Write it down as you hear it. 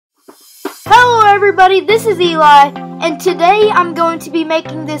Hello everybody, this is Eli, and today I'm going to be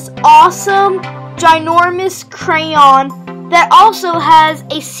making this awesome, ginormous crayon that also has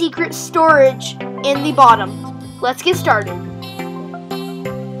a secret storage in the bottom. Let's get started.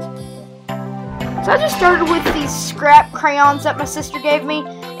 So I just started with these scrap crayons that my sister gave me,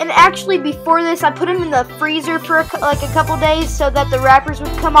 and actually before this I put them in the freezer for like a couple days so that the wrappers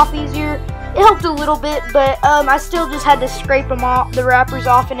would come off easier. It helped a little bit, but I still just had to scrape them off, the wrappers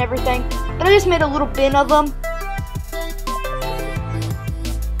off and everything. And I just made a little bin of them.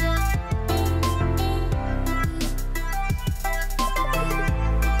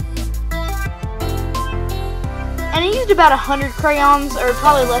 And I used about 100 crayons, or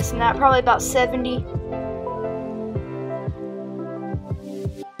probably less than that, probably about 70.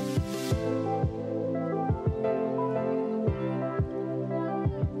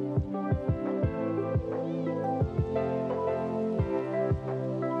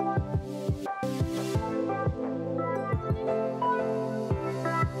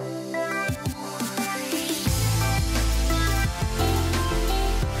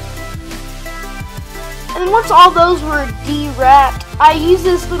 And once all those were de-wrapped, I used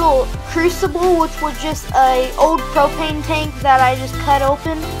this little crucible, which was just an old propane tank that I just cut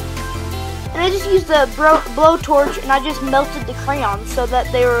open. And I just used a blowtorch and I just melted the crayons so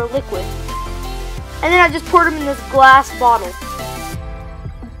that they were liquid. And then I just poured them in this glass bottle.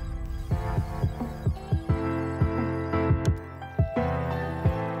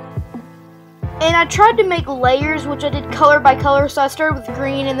 And I tried to make layers, which I did color by color. So I started with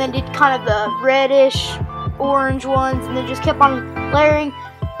green and then did kind of the reddish, orange ones, and then just kept on layering.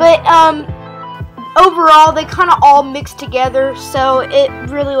 But overall, they kind of all mixed together, so it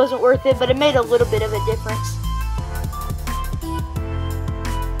really wasn't worth it, but it made a little bit of a difference.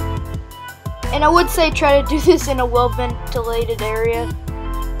 And I would say try to do this in a well-ventilated area.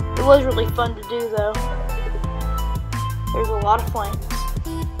 It was really fun to do, though. There's a lot of flames.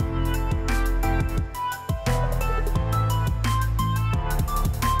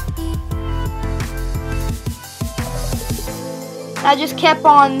 I just kept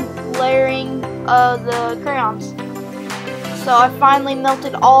on layering the crayons. So I finally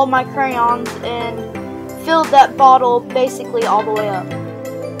melted all my crayons and filled that bottle basically all the way up.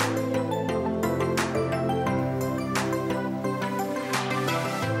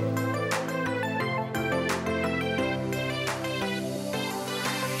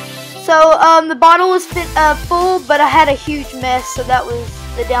 So the bottle was full, but I had a huge mess, so that was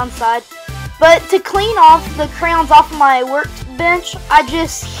the downside. But to clean off the crayons off of my workbench, I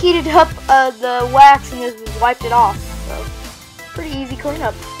just heated up the wax and just wiped it off. So, pretty easy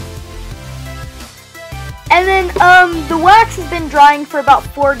cleanup. And then the wax has been drying for about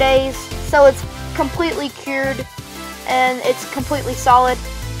 4 days, so it's completely cured and it's completely solid.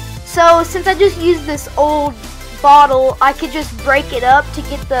 So since I just used this old bottle, I could just break it up to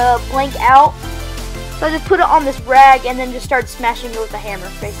get the blank out. So I just put it on this rag and then just started smashing it with a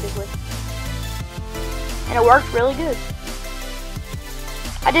hammer, basically. And it worked really good.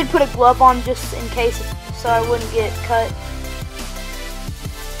 I did put a glove on just in case, so I wouldn't get cut.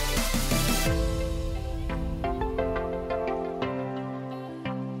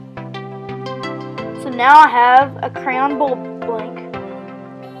 So now I have a crayon bowl blank.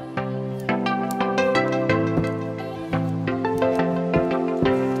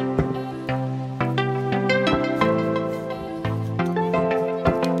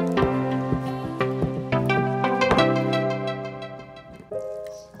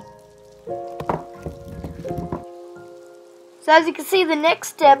 So as you can see, the next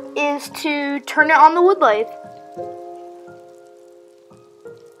step is to turn it on the wood lathe.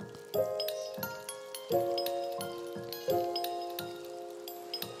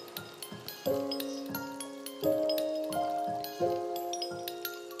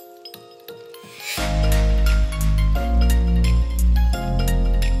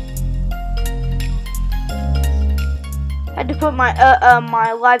 I had to put my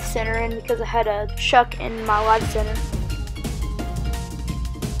my live center in because I had a chuck in my live center.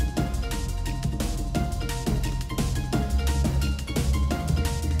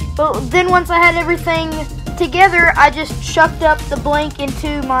 But then once I had everything together, I just chucked up the blank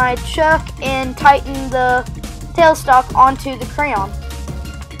into my chuck and tightened the tailstock onto the crayon.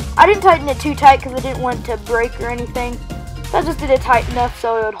 I didn't tighten it too tight because I didn't want it to break or anything. So I just did it tight enough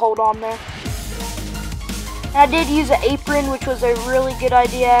so it would hold on there. And I did use an apron, which was a really good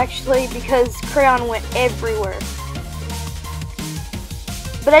idea actually because crayon went everywhere.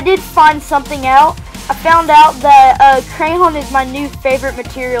 But I did find something out. I found out that crayon is my new favorite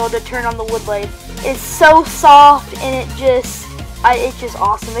material to turn on the wood lathe. It's so soft and it just it's just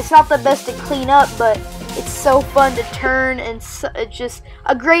awesome. It's not the best to clean up, but it's so fun to turn, and it's just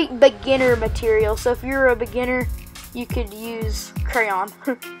a great beginner material. So if you're a beginner, you could use crayon.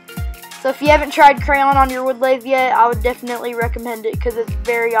 So if you haven't tried crayon on your wood lathe yet, I would definitely recommend it because it's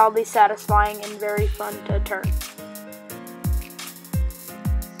very oddly satisfying and very fun to turn.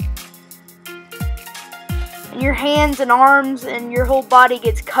 And your hands and arms and your whole body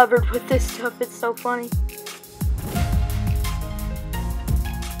gets covered with this stuff. It's so funny.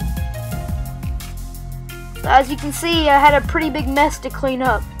 So as you can see, I had a pretty big mess to clean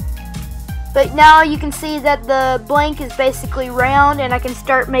up. But now you can see that the blank is basically round, and I can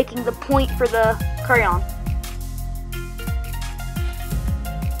start making the point for the crayon.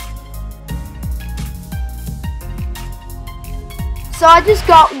 So I just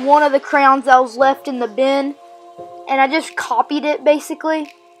got one of the crayons that was left in the bin, and I just copied it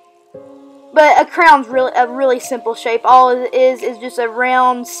basically. But a crayon's a really simple shape. All it is just a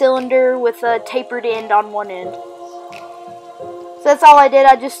round cylinder with a tapered end on one end. So that's all I did.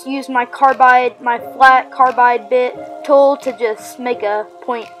 I just used my flat carbide bit tool to just make a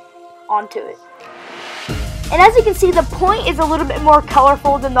point onto it. And as you can see, the point is a little bit more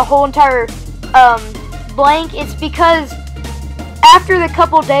colorful than the whole entire blank. It's because after the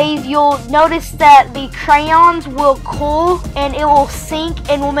couple days, you'll notice that the crayons will cool and it will sink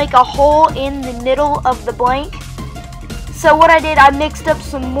and will make a hole in the middle of the blank. So what I did, I melted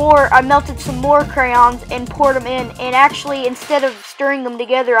some more crayons and poured them in, and actually instead of stirring them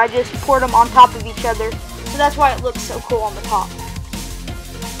together, I just poured them on top of each other. So that's why it looks so cool on the top.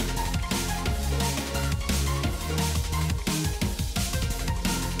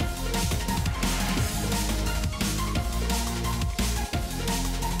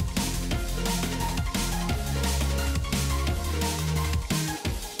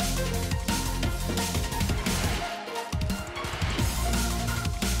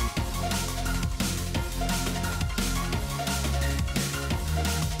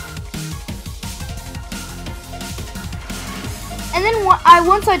 And then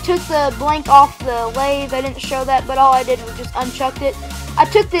once I took the blank off the lathe, I didn't show that, but all I did was just unchucked it. I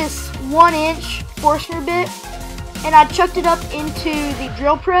took this 1-inch Forstner bit and I chucked it up into the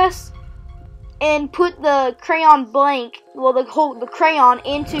drill press and put the crayon blank, well the crayon,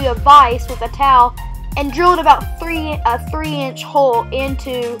 into a vise with a towel and drilled about a 3-inch hole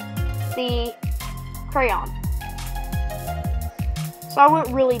into the crayon. So I went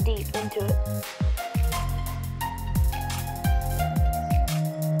really deep into it.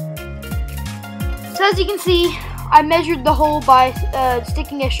 So as you can see, I measured the hole by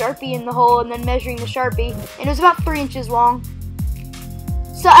sticking a Sharpie in the hole and then measuring the Sharpie, and it was about 3 inches long.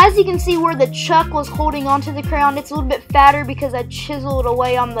 So as you can see where the chuck was holding onto the crayon, it's a little bit fatter because I chiseled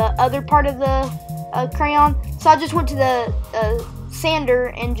away on the other part of the crayon. So I just went to the sander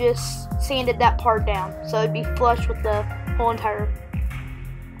and just sanded that part down so it'd be flush with the whole entire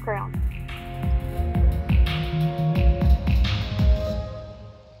crayon.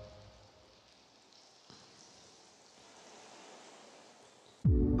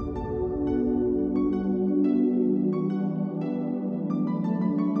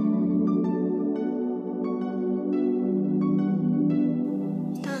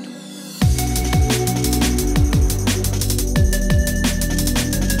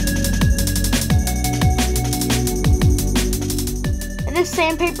 This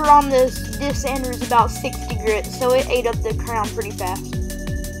sandpaper on this sander is about 60 grit, so it ate up the crayon pretty fast.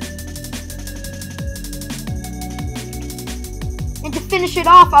 And to finish it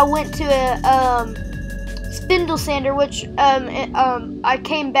off, I went to a spindle sander, which I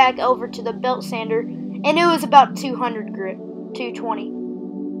came back over to the belt sander, and it was about 200 grit, 220.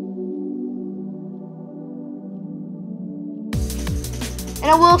 And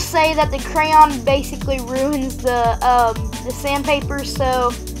I will say that the crayon basically ruins the sandpaper,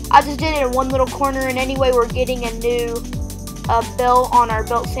 so I just did it in one little corner, and anyway we're getting a new belt on our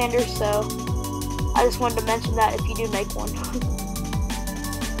belt sander, so I just wanted to mention that if you do make one.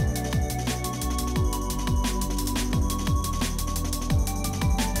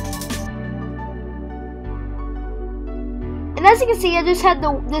 And as you can see, I just had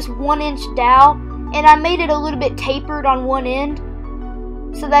this 1-inch dowel, and I made it a little bit tapered on one end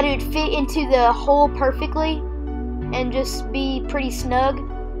so that it would fit into the hole perfectly and just be pretty snug.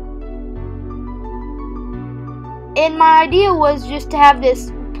 And my idea was just to have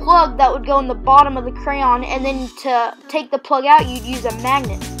this plug that would go in the bottom of the crayon, and then to take the plug out, you'd use a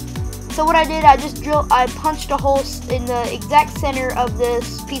magnet. So what I did, I punched a hole in the exact center of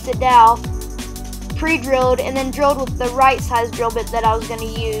this piece of dowel, pre-drilled, and then drilled with the right size drill bit that I was going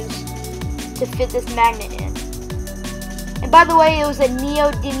to use to fit this magnet in. And by the way, it was a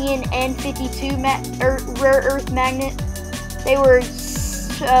neodymium N52 rare earth magnet. They were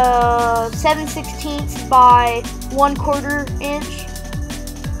 7/16 by 1/4 inch.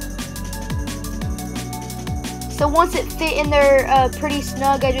 So once it fit in there pretty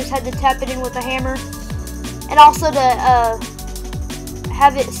snug, I just had to tap it in with a hammer. And also to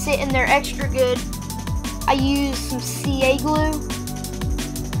have it sit in there extra good, I used some CA glue.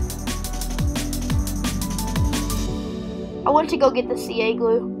 I went to go get the CA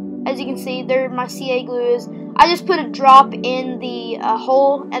glue. As you can see, there my CA glue is. I just put a drop in the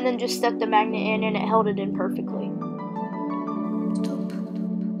hole and then just stuck the magnet in, and it held it in perfectly.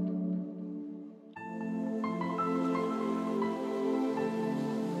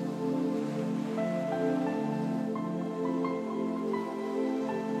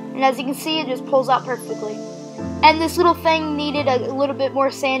 And as you can see, it just pulls out perfectly. And this little thing needed a little bit more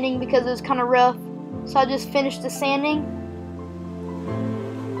sanding because it was kind of rough. So I just finished the sanding.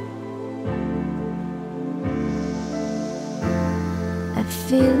 I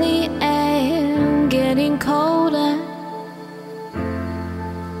feel the air getting colder.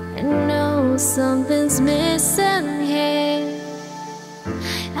 I know something's missing here.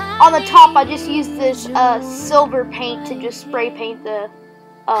 On the top, I just used this silver paint to just spray paint the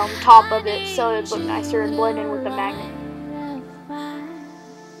top of it so it looked nicer and blend in with the magnet.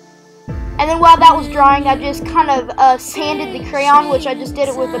 And then while that was drying, I just kind of sanded the crayon, which I just did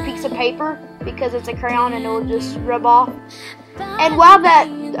it with a piece of paper because it's a crayon and it will just rub off. And while that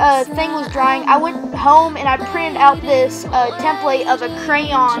thing was drying, I went home and I printed out this template of a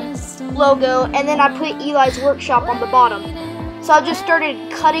crayon logo, and then I put Eli's Workshop on the bottom. So I just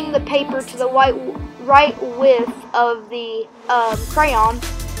started cutting the paper to the right width of the crayon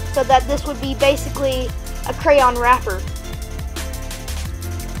so that this would be basically a crayon wrapper.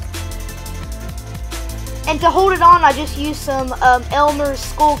 And to hold it on, I just used some Elmer's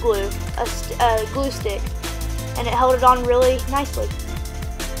Skull Glue, a glue stick, and it held it on really nicely.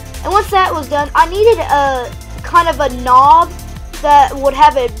 And once that was done, I needed a kind of a knob that would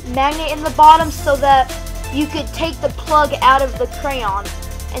have a magnet in the bottom so that you could take the plug out of the crayon.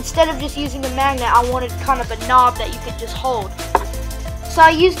 Instead of just using the magnet, I wanted kind of a knob that you could just hold. So I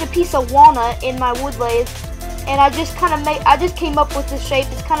used a piece of walnut in my wood lathe, and I just came up with this shape.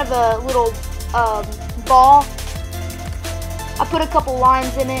 It's kind of a little ball. I put a couple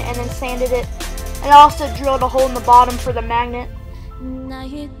lines in it and then sanded it, and I also drilled a hole in the bottom for the magnet.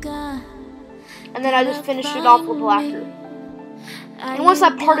 And then I just finished it off with lacquer. And once I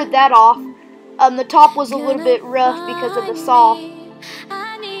parted that off, the top was a little bit rough because of the saw.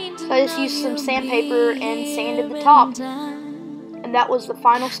 So I just used some sandpaper and sanded the top. And that was the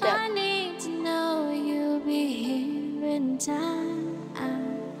final step.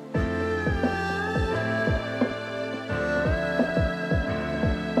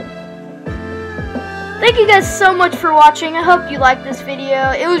 Thank you guys so much for watching. I hope you liked this video.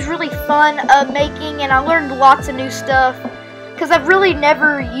 It was really fun making, and I learned lots of new stuff because I've really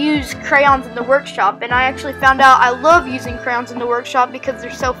never used crayons in the workshop, and I actually found out I love using crayons in the workshop because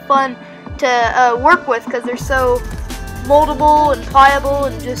they're so fun to work with because they're so moldable and pliable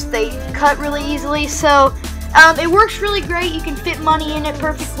and just they cut really easily. So it works really great. You can fit money in it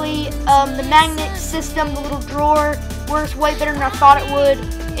perfectly. The magnet system, the little drawer, works way better than I thought it would.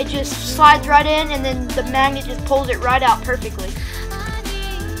 It just slides right in, and then the magnet just pulls it right out perfectly.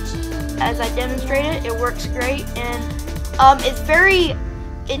 As I demonstrated, it works great, and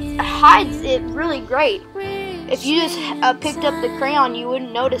it hides it really great. If you just picked up the crayon, you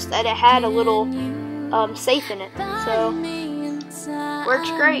wouldn't notice that it had a little safe in it. So, works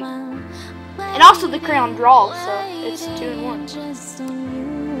great. And also the crayon draws, so it's 2 in 1.